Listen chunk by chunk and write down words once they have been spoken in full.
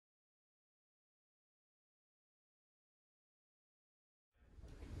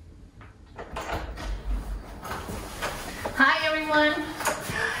everyone.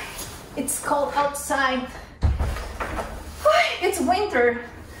 It's cold outside. It's winter,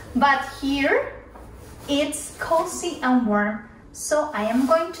 but here it's cozy and warm. So I am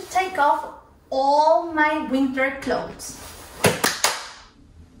going to take off all my winter clothes.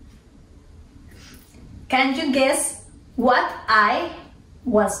 Can you guess what I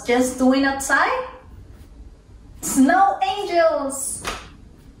was just doing outside? Snow angels!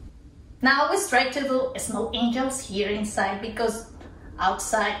 Now we try to do snow angels here inside because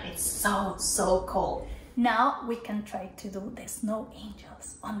outside it's so cold. Now we can try to do the snow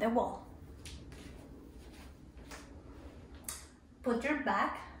angels on the wall. Put your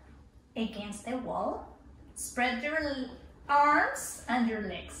back against the wall, spread your arms and your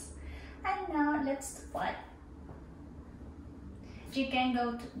legs. And now let's fly. You can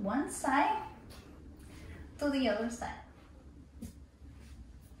go to one side, to the other side.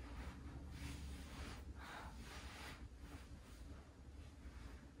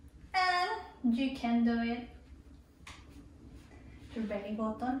 And you can do it your belly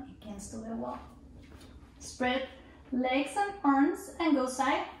button against the wall. Spread legs and arms and go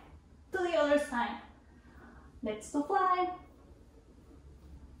side to the other side. Let's do fly.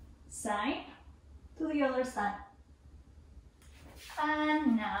 Side to the other side.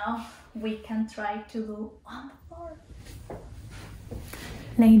 And now we can try to do on the floor.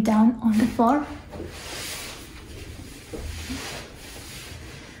 Lay down on the floor.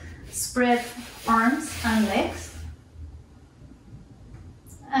 Spread arms and legs.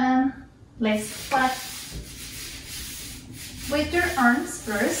 And let's fly. With your arms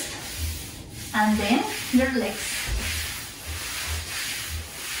first and then your legs.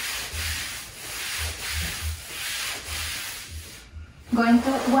 Going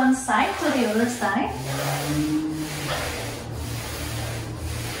to one side to the other side.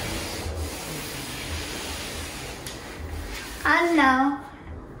 And now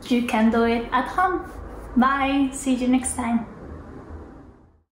you can do it at home. Bye, see you next time.